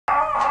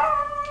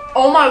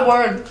Oh my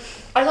word.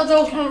 I thought that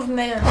was coming from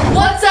there.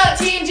 What's up,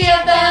 Team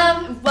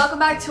GFM? Welcome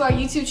back to our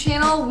YouTube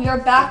channel. We are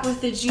back with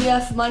the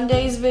GF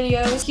Mondays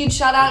videos. Huge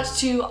shout out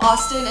to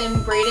Austin and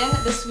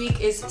Bradon. This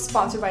week is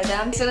sponsored by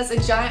them. They sent us a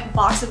giant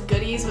box of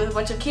goodies with a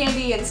bunch of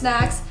candy and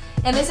snacks.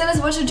 And they sent us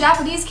a bunch of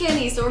Japanese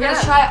candy. So we're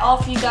gonna try it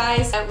all for you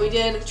guys. We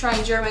did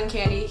try German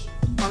candy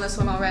on this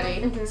one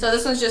already. So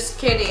this one's just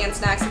candy and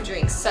snacks and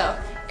drinks. So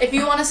if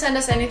you want to send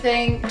us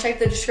anything, check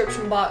the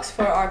description box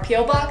for our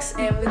PO box,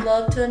 and we'd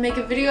love to make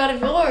a video out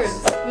of yours.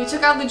 We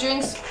took out the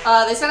drinks.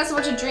 They sent us a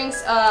bunch of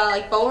drinks,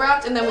 like bubble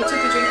wrapped, and then we took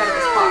the drink out of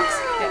this box.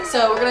 Okay.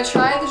 So we're gonna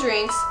try the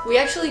drinks. We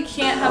actually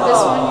can't have this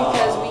one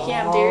because we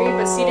can't have dairy,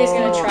 but C-Day's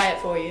gonna try it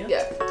for you.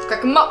 Yeah.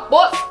 Crack 'em up,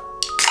 boy.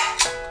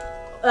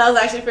 That was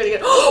actually pretty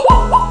good.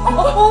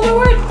 Oh my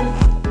word!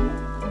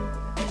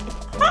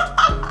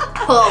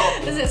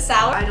 Oh. Is it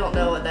sour? I don't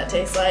know what that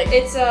tastes like.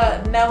 It's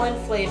a melon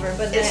flavor,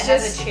 but then it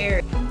has a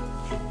cherry.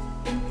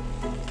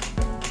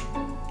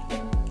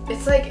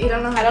 It's like, I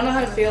don't know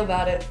how to feel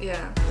about it.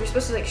 Yeah. You're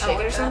supposed to like shake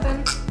it or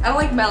something? I don't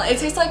like melon. It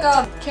tastes like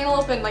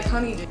cantaloupe and like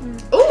honeydew.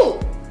 Ooh!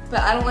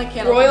 But I don't like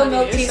cantaloupe. Royal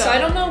milk tea, so I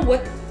don't know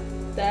what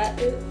that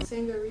is.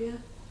 Sangria?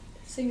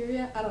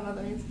 Sangria? I don't know what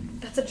that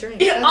means. That's a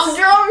drink. Yeah, I'm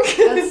drunk!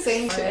 That's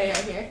same right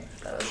here.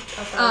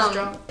 I was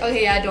drunk.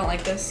 Okay, yeah, I don't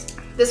like this.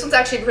 This one's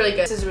actually really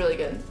good. This is really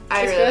good.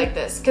 I really like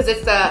this because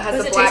it's has the black. What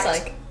does it taste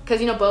like?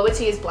 Because you know boba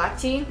tea is black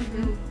tea.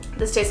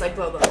 This tastes like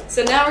boba.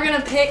 So now we're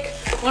gonna pick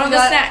one of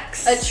the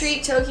snacks. A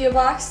treat Tokyo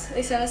box.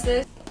 They sent us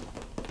this.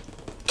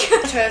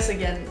 Try this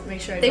again.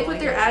 Make sure I don't They put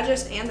their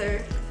address and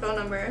their phone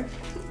number.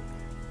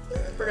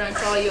 We're gonna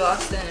call you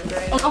Austin and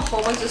Bradon. A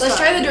whole bunch of stuff. Let's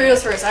try the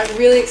Doritos first. I'm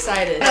really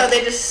excited. No,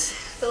 they look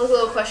a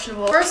little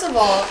questionable. First of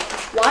all,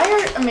 why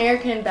are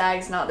American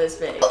bags not this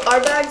big? Our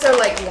bags are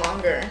like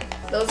longer.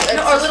 Those are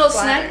our little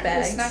snack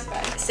bags. Snack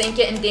bags. Sink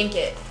it and dink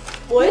it.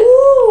 What?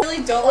 I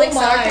really don't like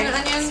sour cream and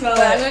onion, but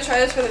I'm gonna try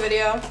this for the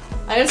video.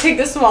 I'm gonna take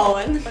the small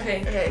one.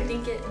 Okay,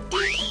 dink it.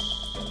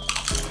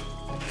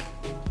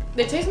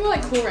 They taste more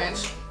like Cool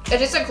Ranch. It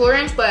tastes like Cool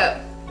Ranch, but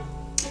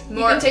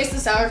more. You can taste the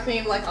sour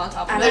cream like on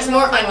top of it. There's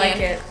more onion. Like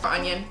it. More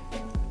onion.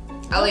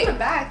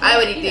 I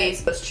would eat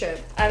these. Let's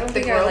chip. I don't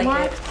think I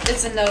like it.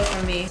 It's a no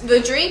for me. The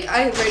drink,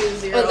 I rated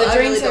 0. But the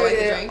drinks are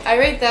the drink. I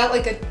rate that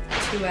like a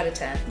 2 out of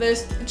 10.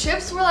 The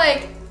chips were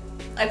like,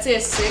 I'd say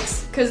a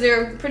 6, because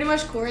they're pretty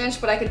much Cool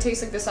Ranch, but I could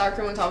taste like the sour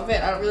cream on top of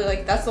it. I don't really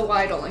like, that's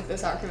why I don't like the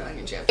sour cream and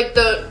onion chip. Like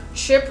the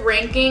chip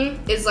ranking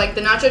is like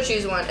the nacho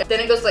cheese one, then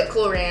it goes like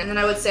Cool Ranch, and then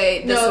I would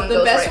say this one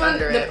goes right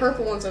under it. The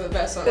purple ones are the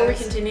best ones. Before we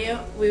continue,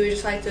 we would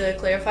just like to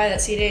clarify that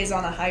C-Day is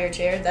on a higher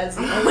chair. That's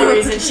the only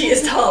reason she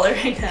is taller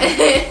right now.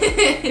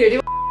 Here,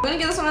 I'm gonna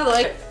get this one out of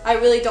the way. I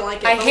really don't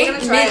like it. I hate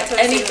mint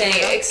anything,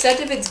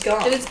 except if it's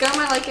gum. If it's gum,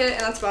 I like it,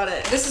 and that's about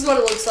it. This is what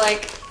it looks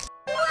like.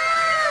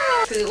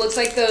 Because it looks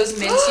like those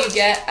mints you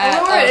get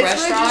at a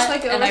restaurant, really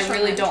like and I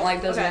really don't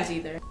like those ones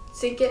either.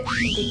 Sink it,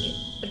 dink it.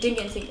 Dink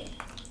it and sink it.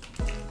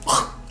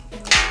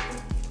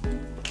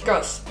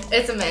 Gross.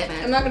 It's a mint.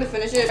 I'm not gonna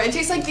finish it. It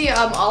tastes like the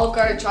Olive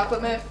Garden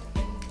chocolate mint.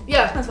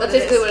 Yeah, that's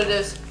basically what it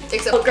is.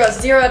 Except gross,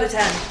 0 out of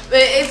 10.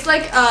 It's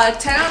like 10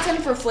 out of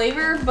 10 for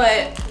flavor,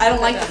 but I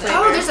don't like the flavor.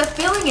 Oh, there's a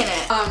filling in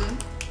it.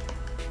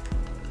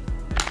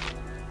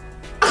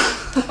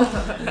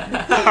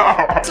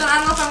 So I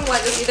don't know if I'm gonna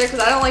like this either because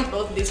I don't like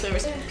both of these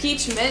flavors.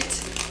 Peach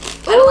mint.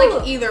 I don't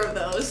like either of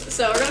those.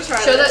 So we're gonna try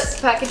Show this.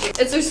 Show that packaging.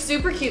 It's a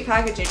super cute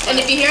packaging. And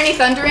if you hear any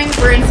thundering,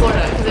 we're in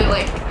Florida because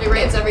it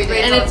rains every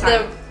day. And it's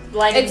the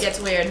lighting gets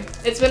weird.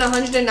 It's been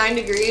 109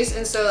 degrees,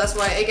 and so that's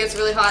why it gets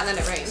really hot and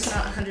then it rains. It's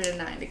not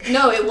 109 degrees.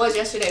 No, it was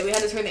yesterday. We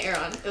had to turn the air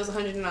on. It was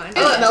 109.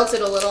 Oh, it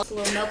melted a little. It's a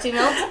little melty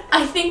melt.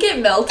 I think it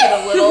melted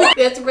a little.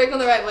 We have to break them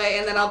the right way,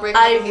 and then I'll break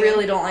them I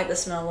really don't like the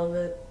smell of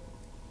it.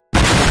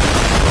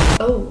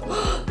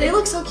 Oh, they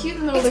look so cute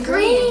in the middle of the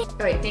green. All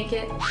right, dink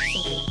it.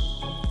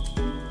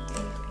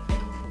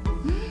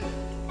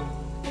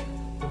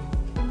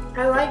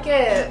 I like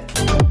it.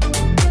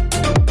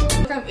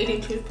 I'm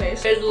eating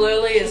toothpaste. It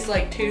literally is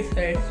like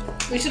toothpaste.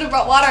 We should have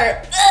brought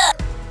water.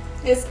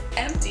 It's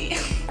empty.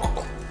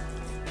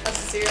 That's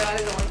a cereal. I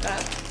didn't like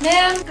that.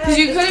 Man, because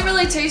you couldn't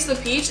really taste the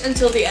peach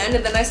until the end,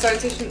 and then I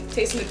started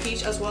tasting the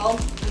peach as well,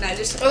 and I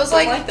just don't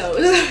like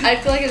those. I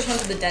feel like I just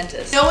went to the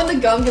dentist. You know when the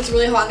gum gets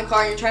really hot in the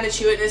car and you're trying to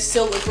chew it and it's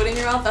still liquid in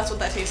your mouth? That's what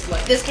that tasted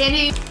like. This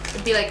candy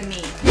would be like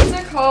me. These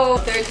are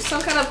called, they're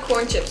some kind of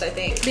corn chips, I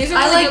think. These are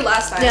really good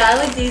last time. Yeah, I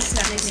like these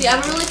snacks. See,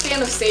 I'm a really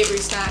fan of savory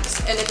snacks,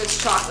 and if it's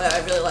chocolate,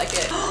 I really like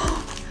it.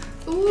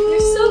 Ooh,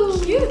 they're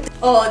so cute.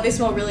 Oh, they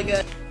smell really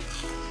good.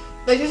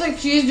 They taste like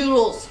cheese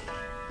doodles,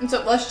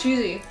 except less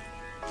cheesy.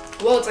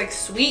 Whoa, it's like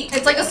sweet.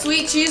 It's like a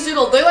sweet cheese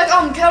doodle. They're like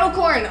kettle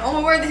corn. Oh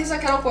my word, they taste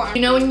like kettle corn.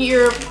 You know when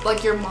your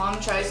mom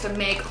tries to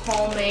make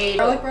homemade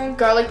garlic bread?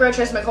 Garlic bread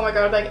tries to make homemade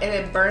garlic bread and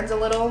it burns a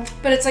little.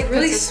 But it's like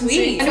really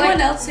sweet.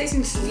 Anyone else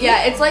tasting sweet?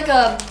 Yeah, it's like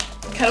a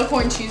kettle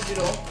corn cheese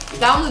doodle.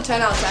 That one's a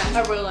 10 out of 10.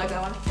 I really like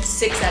that one.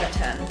 6 out of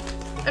 10.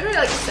 I'd really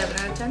like a 7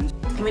 out of 10.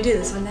 Can we do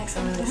this one next?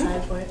 I'm really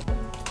excited for it.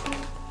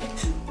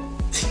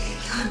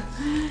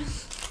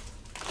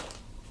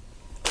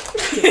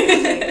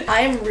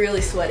 I am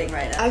really sweating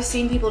right now. I've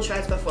seen people try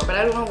this before, but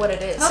I don't know what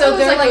it is. So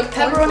there's like like a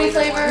corn pepperoni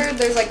flavored flavor, one.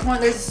 there's like corn,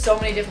 there's so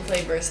many different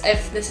flavors.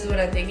 If this is what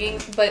I'm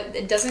thinking, but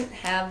it doesn't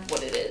have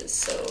what it is,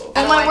 so.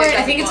 Oh my word,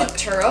 I think it's a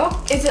churro.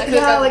 It's I could've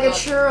gotten like a both.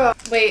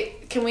 churro.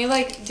 Wait, can we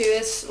like do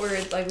this or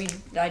like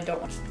I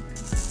don't want.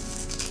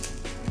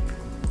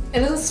 It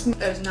doesn't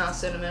It was not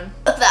cinnamon.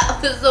 That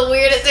was the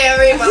weirdest thing I've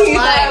ever in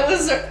my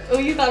life. Oh,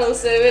 you thought it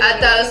was cinnamon? I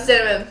thought it was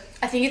cinnamon.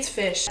 I think it's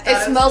fish. It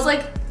smells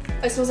like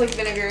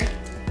vinegar.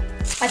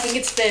 I think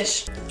it's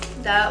fish.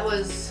 That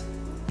was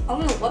I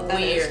don't know what that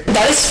is. weird.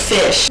 That is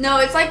fish. No,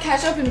 it's like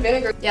ketchup and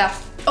vinegar. Yeah.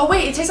 Oh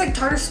wait, it tastes like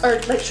tartar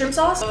or like shrimp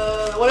sauce.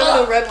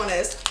 Whatever the red one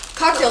is.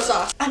 Cocktail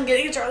sauce. I'm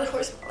getting a Charlie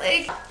horse in my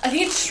leg. I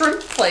think it's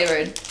shrimp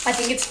flavored. I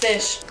think it's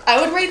fish.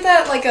 I would rate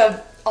that like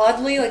a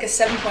oddly like a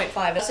 7.5.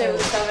 I'd say it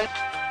was a 7.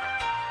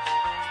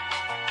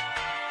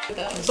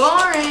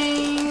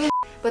 Boring.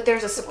 But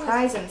there's a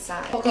surprise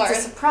inside. Oh, It's God. a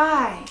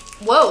surprise.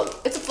 Whoa,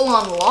 it's a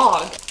full-on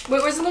log.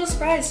 Wait, where's the little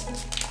surprise?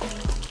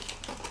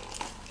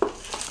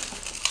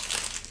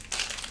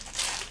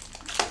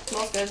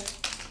 Smells good.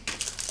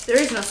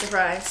 There is no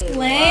surprise.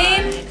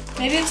 Lame.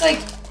 Maybe it's like.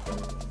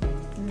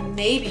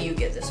 Maybe you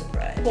get the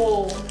surprise.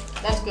 Oh,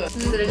 that's good.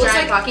 Is it a Looks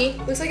giant like- Pocky?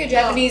 Looks like a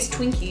Japanese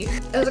Twinkie.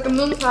 It was like a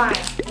moon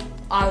pie.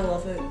 I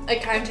love it.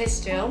 It kind of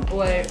tastes stale.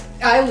 Wait.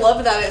 I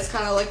love that it's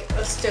kind of like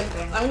a stick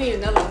thing. I'm gonna need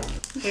another one.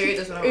 Here, eat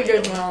this one. It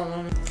does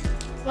well.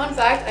 Fun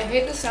fact, I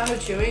hate the sound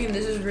of chewing and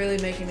this is really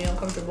making me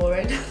uncomfortable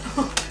right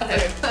now.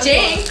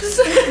 Jinx!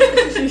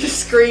 You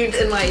screamed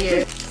in my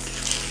ear.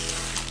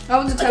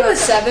 That was a 10 out of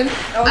 7.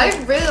 I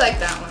really like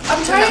that one.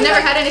 I'm trying I've to, never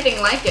like- had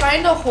anything like it.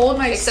 trying to hold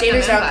my Except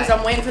skaters an out empire. because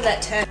I'm waiting for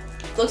that 10.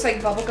 Looks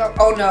like bubblegum.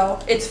 Oh no,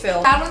 it's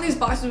filled. I had one of these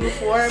boxes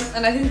before,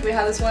 and I think we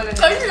had this one. And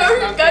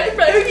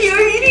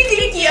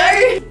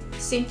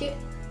Sink it.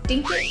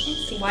 Dink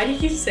it. Why do you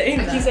keep saying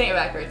I that? keep saying it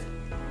backwards.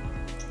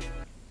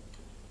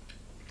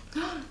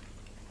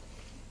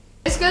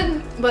 It's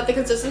good, but the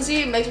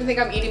consistency makes me think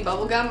I'm eating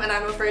bubblegum, and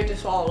I'm afraid to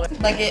swallow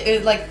it. Like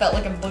it like felt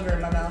like a booger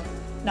in my mouth.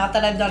 Not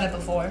that I've done it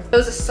before. It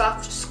was a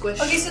soft squish.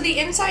 Okay, so the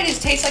inside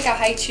tastes like a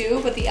high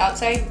chew, but the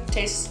outside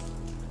tastes,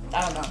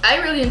 I don't know. I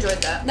really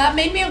enjoyed that. That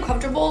made me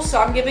uncomfortable, so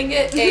I'm giving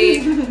it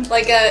a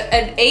like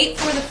an 8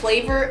 for the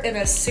flavor and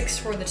a 6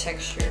 for the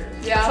texture.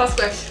 Yeah, Soft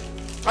squish.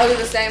 I'll do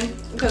the same,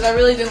 because I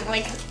really didn't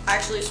like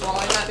actually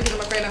swallowing that, because I'm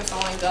afraid I'm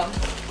swallowing gum.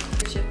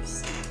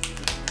 Chips.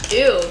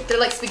 Ew, they're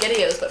like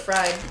SpaghettiOs but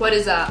fried. What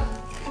is that?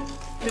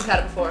 We've had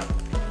it before.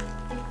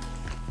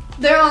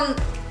 They're on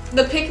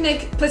the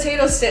picnic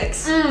potato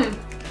sticks.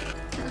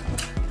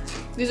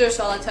 These are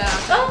solid 10 out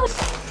of 10.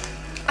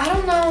 Oh, I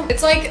don't know.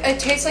 It's like it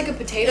tastes like a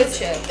potato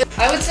chip.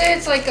 I would say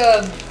it's like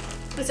a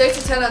It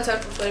takes a 10 out of 10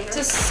 for flavor. it's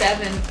a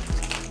 7.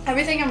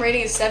 Everything I'm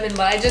rating is 7,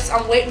 but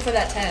I'm waiting for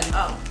that 10.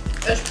 Oh.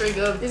 That's pretty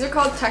good. These are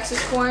called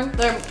Texas corn.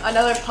 They're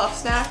another puff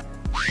snack.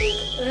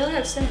 They don't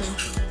have cinnamon.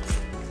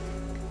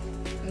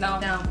 No.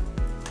 No.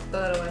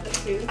 Throw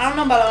that away. I don't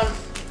know about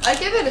I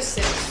give it a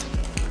 6.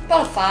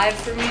 about a 5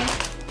 for me.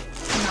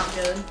 Not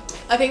good.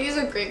 I think these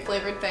are grape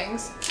flavored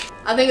things.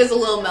 I think it's a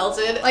little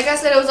melted. Like I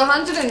said, it was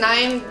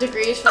 109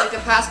 degrees for like the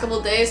past couple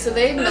of days, so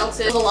they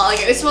melted a lot.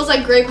 Like it smells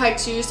like grape high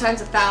chews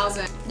times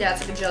 1,000. Yeah,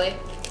 it's like a jelly.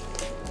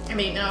 I'm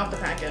eating it off the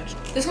package.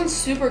 This one's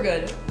super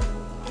good.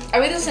 I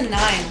rate this a 9.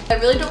 I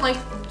really don't like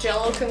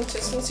Jello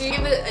consistency. I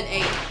give it an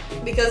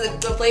 8 because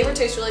the flavor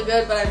tastes really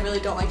good, but I really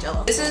don't like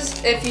Jello. This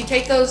is if you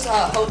take those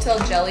hotel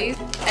jellies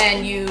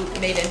and you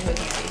made it into a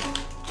candy.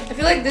 I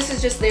feel like this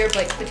is just their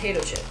like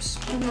potato chips.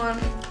 Come on.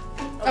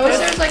 I wish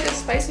there was like a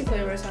spicy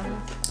flavor or something.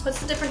 What's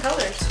the different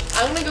colors?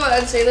 I'm gonna go ahead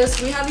and say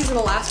this. We had these in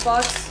the last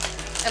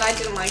box, and I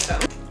didn't like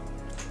them.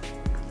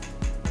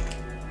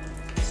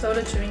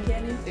 Soda chewing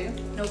candy?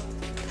 Nope.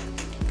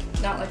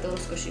 Not like the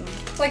little squishy one.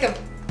 It's like a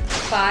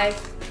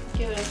 5.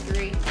 Give it a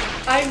 3.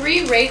 I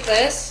re-rate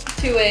this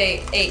to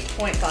a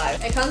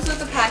 8.5. It comes with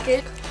the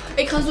package.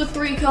 It comes with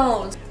 3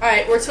 cones.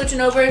 Alright, we're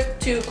switching over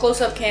to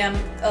close-up cam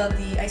of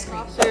the ice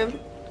cream. Serve.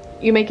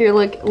 You make your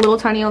like little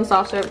tiny on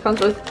soft serve. It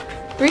comes with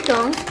 3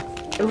 cones.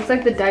 It looks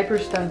like the diaper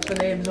stunts when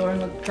they absorb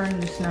and turn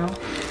into snow.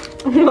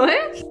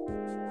 What?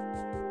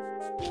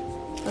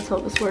 Let's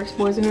hope this works,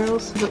 boys and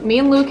girls. But me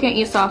and Lou can't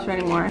eat soft serve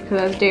anymore because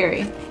that's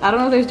dairy. I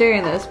don't know if there's dairy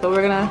in this, but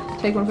we're gonna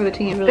take one for the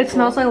team. It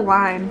smells like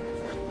lime.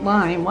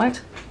 Lime?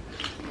 What?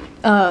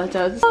 It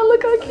does. Oh,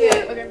 look how cute.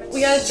 Okay,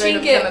 we gotta Straight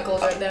up chink it.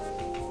 chemicals right there.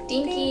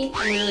 Dinky.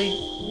 I'm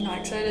really not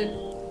excited.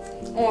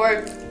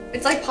 Or,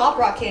 it's like Pop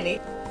Rock candy.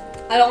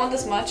 I don't want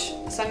this much,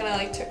 so I'm gonna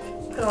like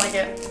I don't like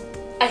it.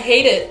 I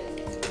hate it.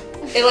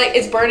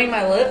 It's burning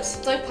my lips.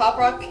 It's like Pop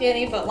Rock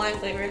candy, but lime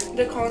flavored.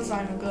 The cone's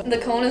not even good. The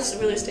cone is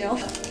really stale.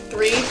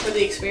 3 for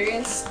the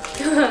experience.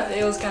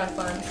 It was kind of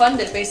fun. Fun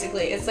Dip,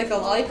 basically. It's like a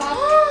lollipop.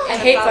 I I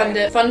hate Fun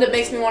Dip. Fun Dip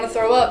makes me want to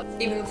throw up,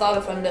 even the thought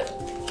of Fun Dip.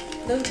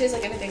 It doesn't taste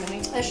like anything to me.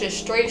 That's just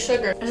straight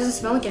sugar. It doesn't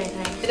smell like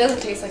anything. It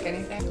doesn't taste like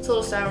anything. It's a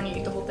little sour when you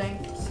eat the whole thing.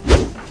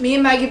 Me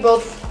and Maggie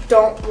both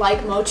don't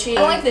like mochi.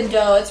 I don't like the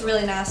dough. It's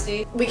really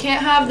nasty. We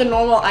can't have the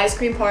normal ice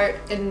cream part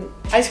in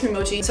ice cream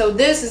mochi. So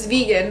this is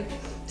vegan,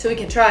 so we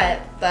can try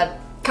it, but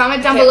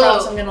Comment down Can't below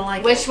promise I'm gonna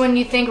like which one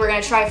you think we're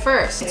gonna try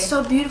first. It's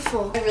so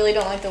beautiful. I really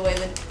don't like the way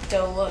the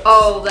dough looks.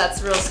 Oh,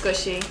 that's real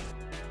squishy.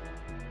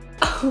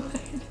 Oh my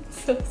god,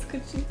 it's so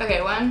squishy.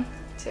 Okay, 1,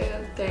 2,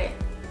 3.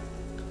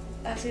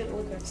 I see it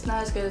look good. It's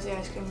not as good as the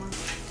ice cream one.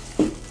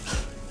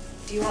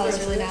 Do you want It's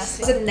this? really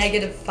nasty. It's a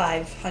negative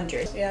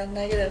 500. Yeah,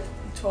 negative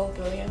 12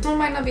 billion. This one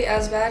might not be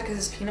as bad because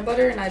it's peanut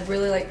butter, and I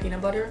really like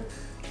peanut butter.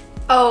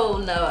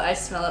 Oh no, I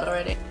smell it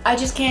already. I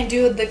just can't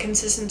do the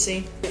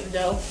consistency.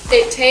 Dough.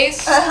 It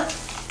tastes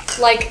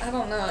like, I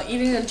don't know,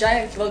 eating a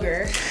giant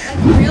booger.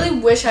 I really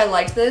wish I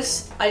liked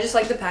this. I just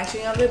like the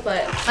packaging of it,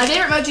 but My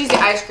favorite mochi is the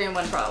ice cream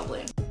one,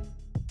 probably.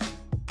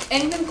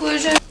 In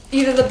conclusion,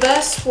 either the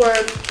best were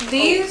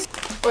these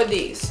or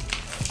these.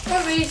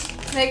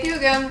 thank you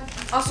again,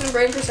 Austin and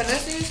Bradon, for sending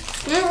us these.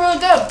 We were really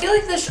good. I feel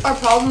like our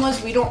problem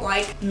was we don't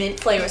like mint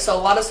flavor, so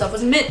a lot of stuff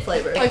was mint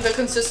flavor. Like the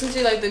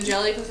consistency, like the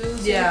jelly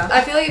consistency. Yeah.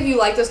 I feel like if you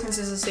like this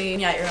consistency,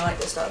 Yeah, you're gonna like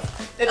this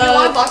stuff. if you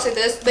want a box like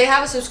this, they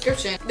have a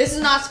subscription. This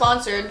is not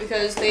sponsored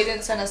because they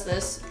didn't send us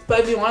this. But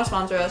if you want to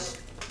sponsor us,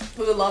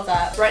 We would love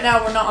that. right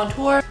now we're not on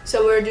tour,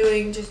 so we're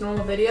doing just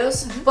normal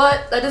videos.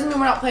 But that doesn't mean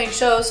we're not playing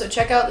shows, so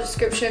check out the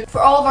description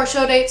for all of our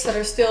show dates that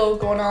are still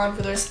going on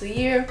for the rest of the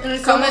year. And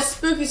it's almost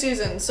spooky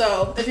season,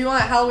 so if you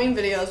want Halloween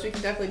videos, we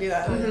can definitely do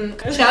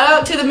that. Shout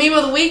out to the meme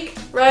of the week,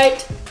 right?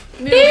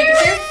 Meme of the week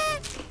is here.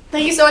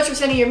 Thank you so much for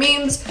sending your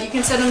memes. You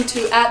can send them to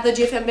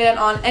 @thegfmband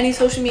on any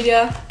social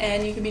media,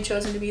 and you can be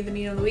chosen to be the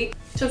meme of the week.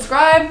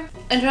 Subscribe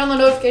and turn on the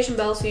notification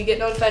bell so you get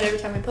notified every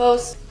time we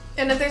post.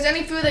 And if there's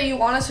any food that you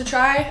want us to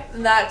try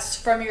that's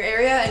from your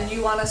area and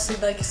you want us to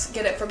like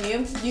get it from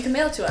you, you can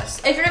mail it to us.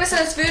 If you're gonna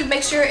send us food,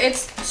 make sure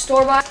it's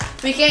store-bought.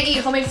 We can't eat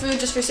homemade food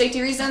just for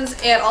safety reasons,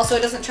 and also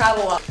it doesn't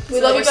travel well. We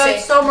love you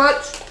guys so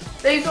much.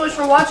 Thank you so much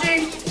for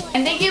watching.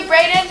 And thank you,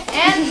 Bradon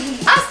and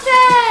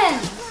Austin!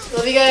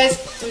 Love you guys.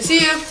 We'll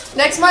see you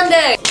next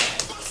Monday.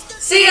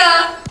 See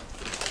ya!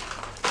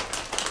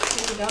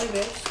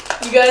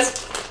 You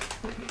guys.